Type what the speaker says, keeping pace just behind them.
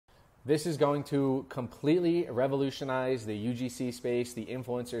This is going to completely revolutionize the UGC space, the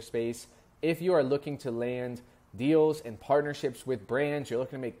influencer space. If you are looking to land deals and partnerships with brands, you're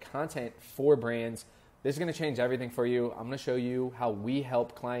looking to make content for brands, this is going to change everything for you. I'm going to show you how we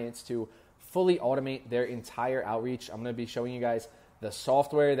help clients to fully automate their entire outreach. I'm going to be showing you guys the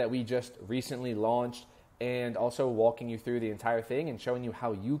software that we just recently launched and also walking you through the entire thing and showing you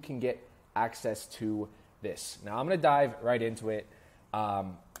how you can get access to this. Now, I'm going to dive right into it.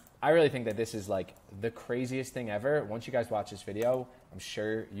 I really think that this is like the craziest thing ever. Once you guys watch this video, I'm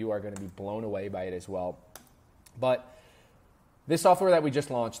sure you are going to be blown away by it as well. But this software that we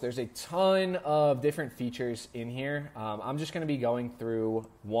just launched, there's a ton of different features in here. I'm just going to be going through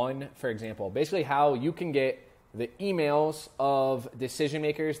one, for example, basically how you can get the emails of decision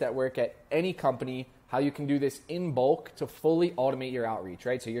makers that work at any company, how you can do this in bulk to fully automate your outreach,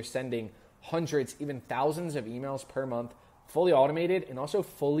 right? So you're sending hundreds, even thousands of emails per month, fully automated and also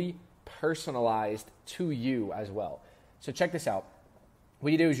fully personalized to you as well. So check this out.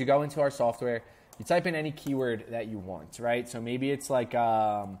 What you do is you go into our software, you type in any keyword that you want, right? So maybe it's like,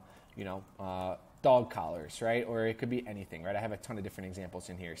 dog collars, right? Or it could be anything, right? I have a ton of different examples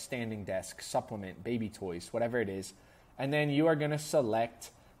in here. Standing desk, supplement, baby toys, whatever it is. And then you are going to select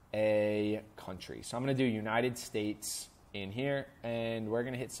a country. So I'm going to do United States in here, and we're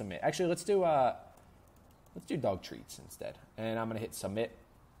going to hit submit. Actually, let's do dog treats instead. And I'm going to hit submit.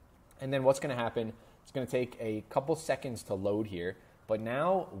 And then what's going to happen, it's going to take a couple seconds to load here. But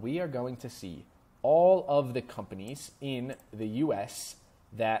now we are going to see all of the companies in the US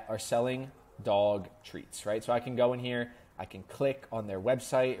that are selling dog treats, right? So I can go in here, I can click on their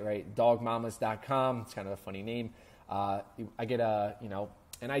website, right? Dogmamas.com. It's kind of a funny name. I get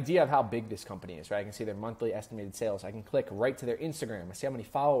an idea of how big this company is, right? I can see their monthly estimated sales. I can click right to their Instagram. I see how many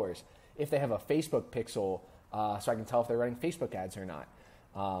followers, if they have a Facebook pixel, so I can tell if they're running Facebook ads or not.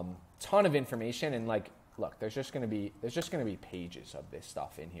 Ton of information, and like, look, there's just gonna be pages of this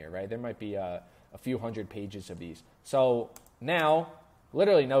stuff in here, right? There might be a few hundred pages of these. So now,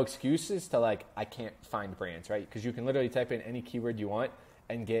 literally no excuses to like, I can't find brands, right? Because you can literally type in any keyword you want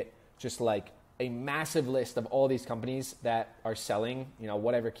and get just like a massive list of all these companies that are selling,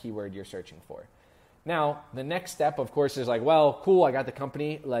 whatever keyword you're searching for. Now, the next step, of course, is like, well, cool, I got the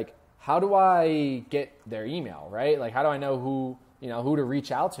company. Like, how do I get their email, right? Like, how do I know who to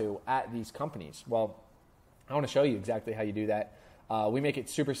reach out to at these companies? Well, I want to show you exactly how you do that. We make it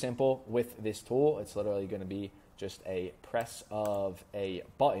super simple with this tool. It's literally going to be just a press of a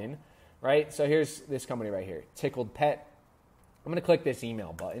button, right? So here's this company right here, Tickled Pet. I'm going to click this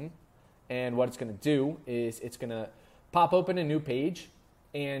email button. And what it's going to do is it's going to pop open a new page,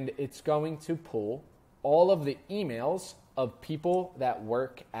 and it's going to pull all of the emails of people that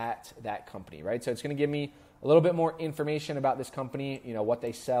work at that company, right? So it's going to give me a little bit more information about this company, what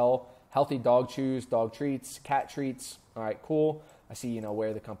they sell, healthy dog chews, dog treats, cat treats. All right, cool. I see,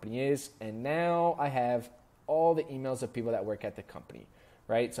 where the company is. And now I have all the emails of people that work at the company,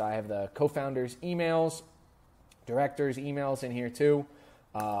 right? So I have the co-founders' emails, directors' emails in here too.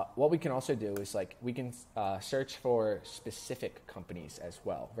 What we can also do is we can search for specific companies as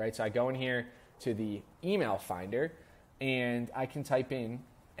well, right? So I go in here to the email finder and I can type in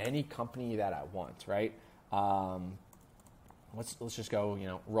any company that I want, right? Let's just go,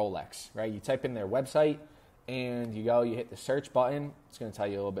 Rolex, right? You type in their website and you hit the search button. It's going to tell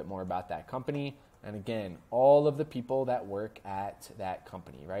you a little bit more about that company. And again, all of the people that work at that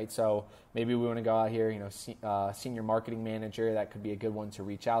company, right? So maybe we want to go out here, senior marketing manager, that could be a good one to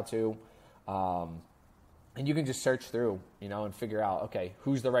reach out to. And you can just search through, and figure out, okay,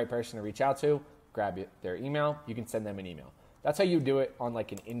 who's the right person to reach out to, grab their email, you can send them an email. That's how you do it on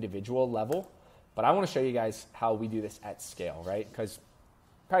like an individual level. But I want to show you guys how we do this at scale, right? Because it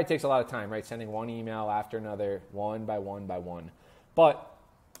probably takes a lot of time, right? Sending one email after another, one by one by one. But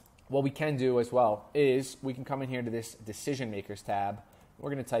what we can do as well is we can come in here to this decision makers tab.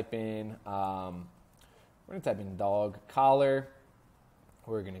 We're going to type in dog collar.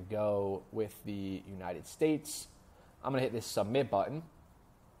 We're going to go with the United States. I'm going to hit this submit button.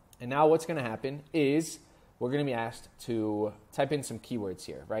 And now what's going to happen is we're going to be asked to type in some keywords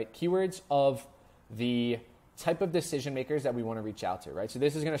here, right? Keywords of the type of decision makers that we want to reach out to, right? So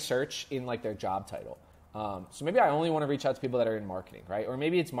this is going to search in like their job title. So maybe I only want to reach out to people that are in marketing, right? Or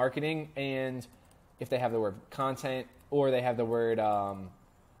maybe it's marketing, and if they have the word content or they have the word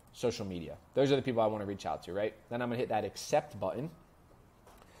social media, those are the people I want to reach out to, right? Then I'm going to hit that accept button.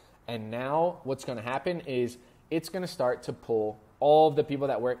 And now what's going to happen is it's going to start to pull all of the people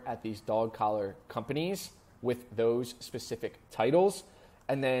that work at these dog collar companies with those specific titles.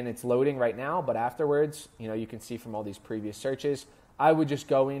 And then it's loading right now, but afterwards, you can see from all these previous searches, I would just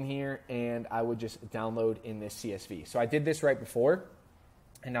go in here and I would just download in this CSV. So I did this right before,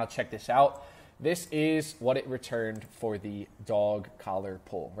 and now check this out. This is what it returned for the dog collar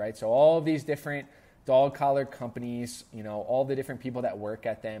pull, right? So all of these different dog collar companies, all the different people that work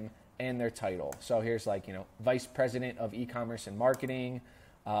at them and their title. So here's like, Vice President of E-commerce and Marketing,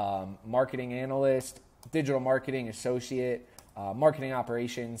 Marketing Analyst, Digital Marketing Associate, Marketing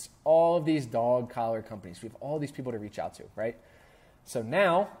Operations, all of these dog collar companies. We have all these people to reach out to, right? So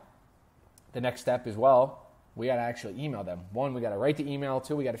now the next step is, we got to actually email them. One, we got to write the email.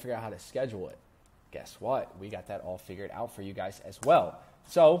 Two, we got to figure out how to schedule it. Guess what? We got that all figured out for you guys as well.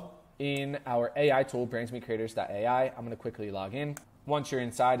 So in our AI tool, brandsmeetcreators.ai, I'm going to quickly log in. Once you're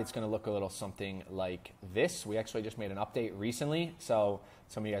inside, it's going to look a little something like this. We actually just made an update recently, so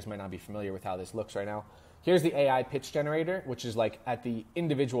some of you guys might not be familiar with how this looks right now. Here's the AI pitch generator, which is like at the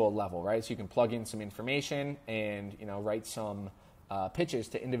individual level, right? So you can plug in some information and write some pitches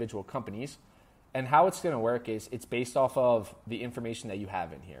to individual companies. And how it's going to work is it's based off of the information that you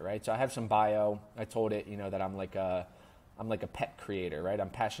have in here, right? So I have some bio. I told it, that I'm like a pet creator, right? I'm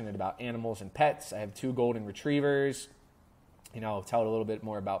passionate about animals and pets. I have 2 golden retrievers. Tell it a little bit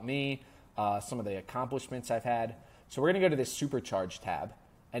more about me, some of the accomplishments I've had. So we're going to go to this Supercharge tab.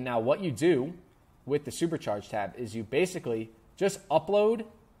 And now what you do with the Supercharge tab is you basically just upload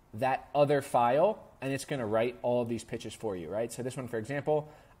that other file, and it's going to write all of these pitches for you, right? So this one, for example,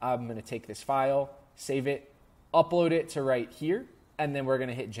 I'm going to take this file, save it, upload it to right here, and then we're going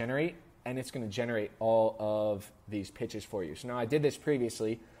to hit generate, and it's going to generate all of these pitches for you. So now I did this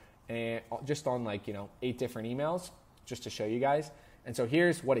previously, and just on 8 different emails, just to show you guys. And so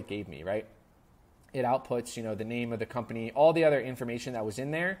here's what it gave me, right? It outputs, the name of the company, all the other information that was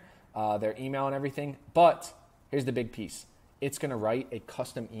in there, their email and everything. But here's the big piece. It's going to write a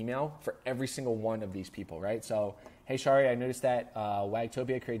custom email for every single one of these people, right? So, hey, Shari, I noticed that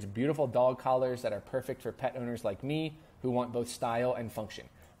Wagtopia creates beautiful dog collars that are perfect for pet owners like me who want both style and function,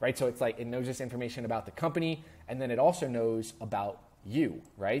 right? So it's like it knows this information about the company, and then it also knows about you,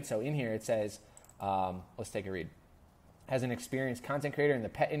 right? So in here it says, let's take a read. As an experienced content creator in the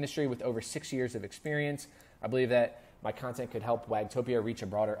pet industry with over 6 years of experience, I believe that my content could help Wagtopia reach a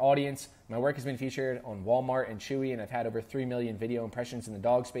broader audience. My work has been featured on Walmart and Chewy, and I've had over 3 million video impressions in the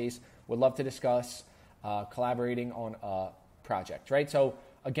dog space. Would love to discuss collaborating on a project, right? So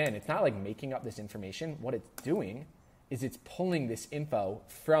again, it's not like making up this information. What it's doing is it's pulling this info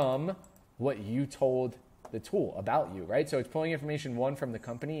from what you told the tool about you, right? So it's pulling information, 1, from the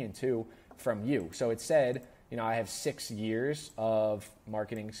company, and 2, from you. So it said, I have 6 years of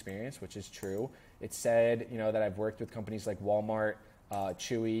marketing experience, which is true. It said, that I've worked with companies like Walmart,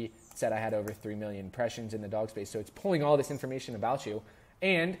 Chewy. It said I had over 3 million impressions in the dog space. So it's pulling all this information about you,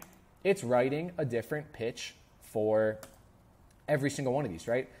 and it's writing a different pitch for every single one of these,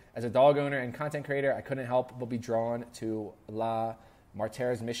 right? As a dog owner and content creator, I couldn't help but be drawn to La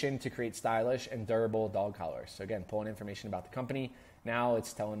Martera's mission to create stylish and durable dog collars. So again, pulling information about the company. Now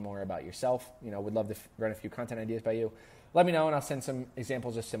it's telling more about yourself. Would love to run a few content ideas by you. Let me know, and I'll send some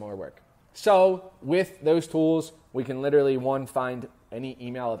examples of similar work. So with those tools, we can literally, 1, find any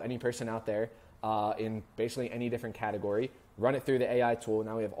email of any person out there in basically any different category, run it through the AI tool.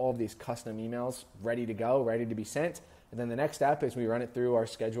 Now we have all of these custom emails ready to go, ready to be sent. And then the next step is we run it through our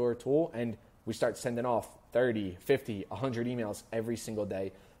scheduler tool, and we start sending off 30, 50, 100 emails every single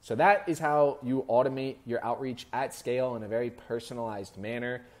day. So that is how you automate your outreach at scale in a very personalized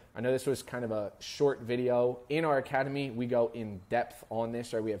manner. I know this was kind of a short video. In our academy, we go in depth on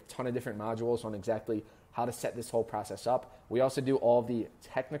this, right? We have a ton of different modules on exactly how to set this whole process up. We also do all the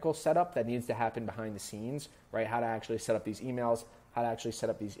technical setup that needs to happen behind the scenes, right? How to actually set up these emails, how to actually set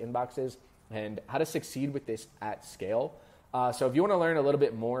up these inboxes, and how to succeed with this at scale. So if you want to learn a little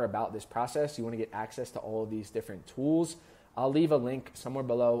bit more about this process, you want to get access to all of these different tools, I'll leave a link somewhere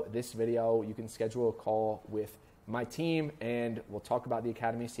below this video. You can schedule a call with my team, and we'll talk about the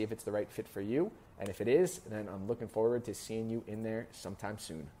academy, see if it's the right fit for you. And if it is, then I'm looking forward to seeing you in there sometime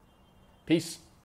soon. Peace.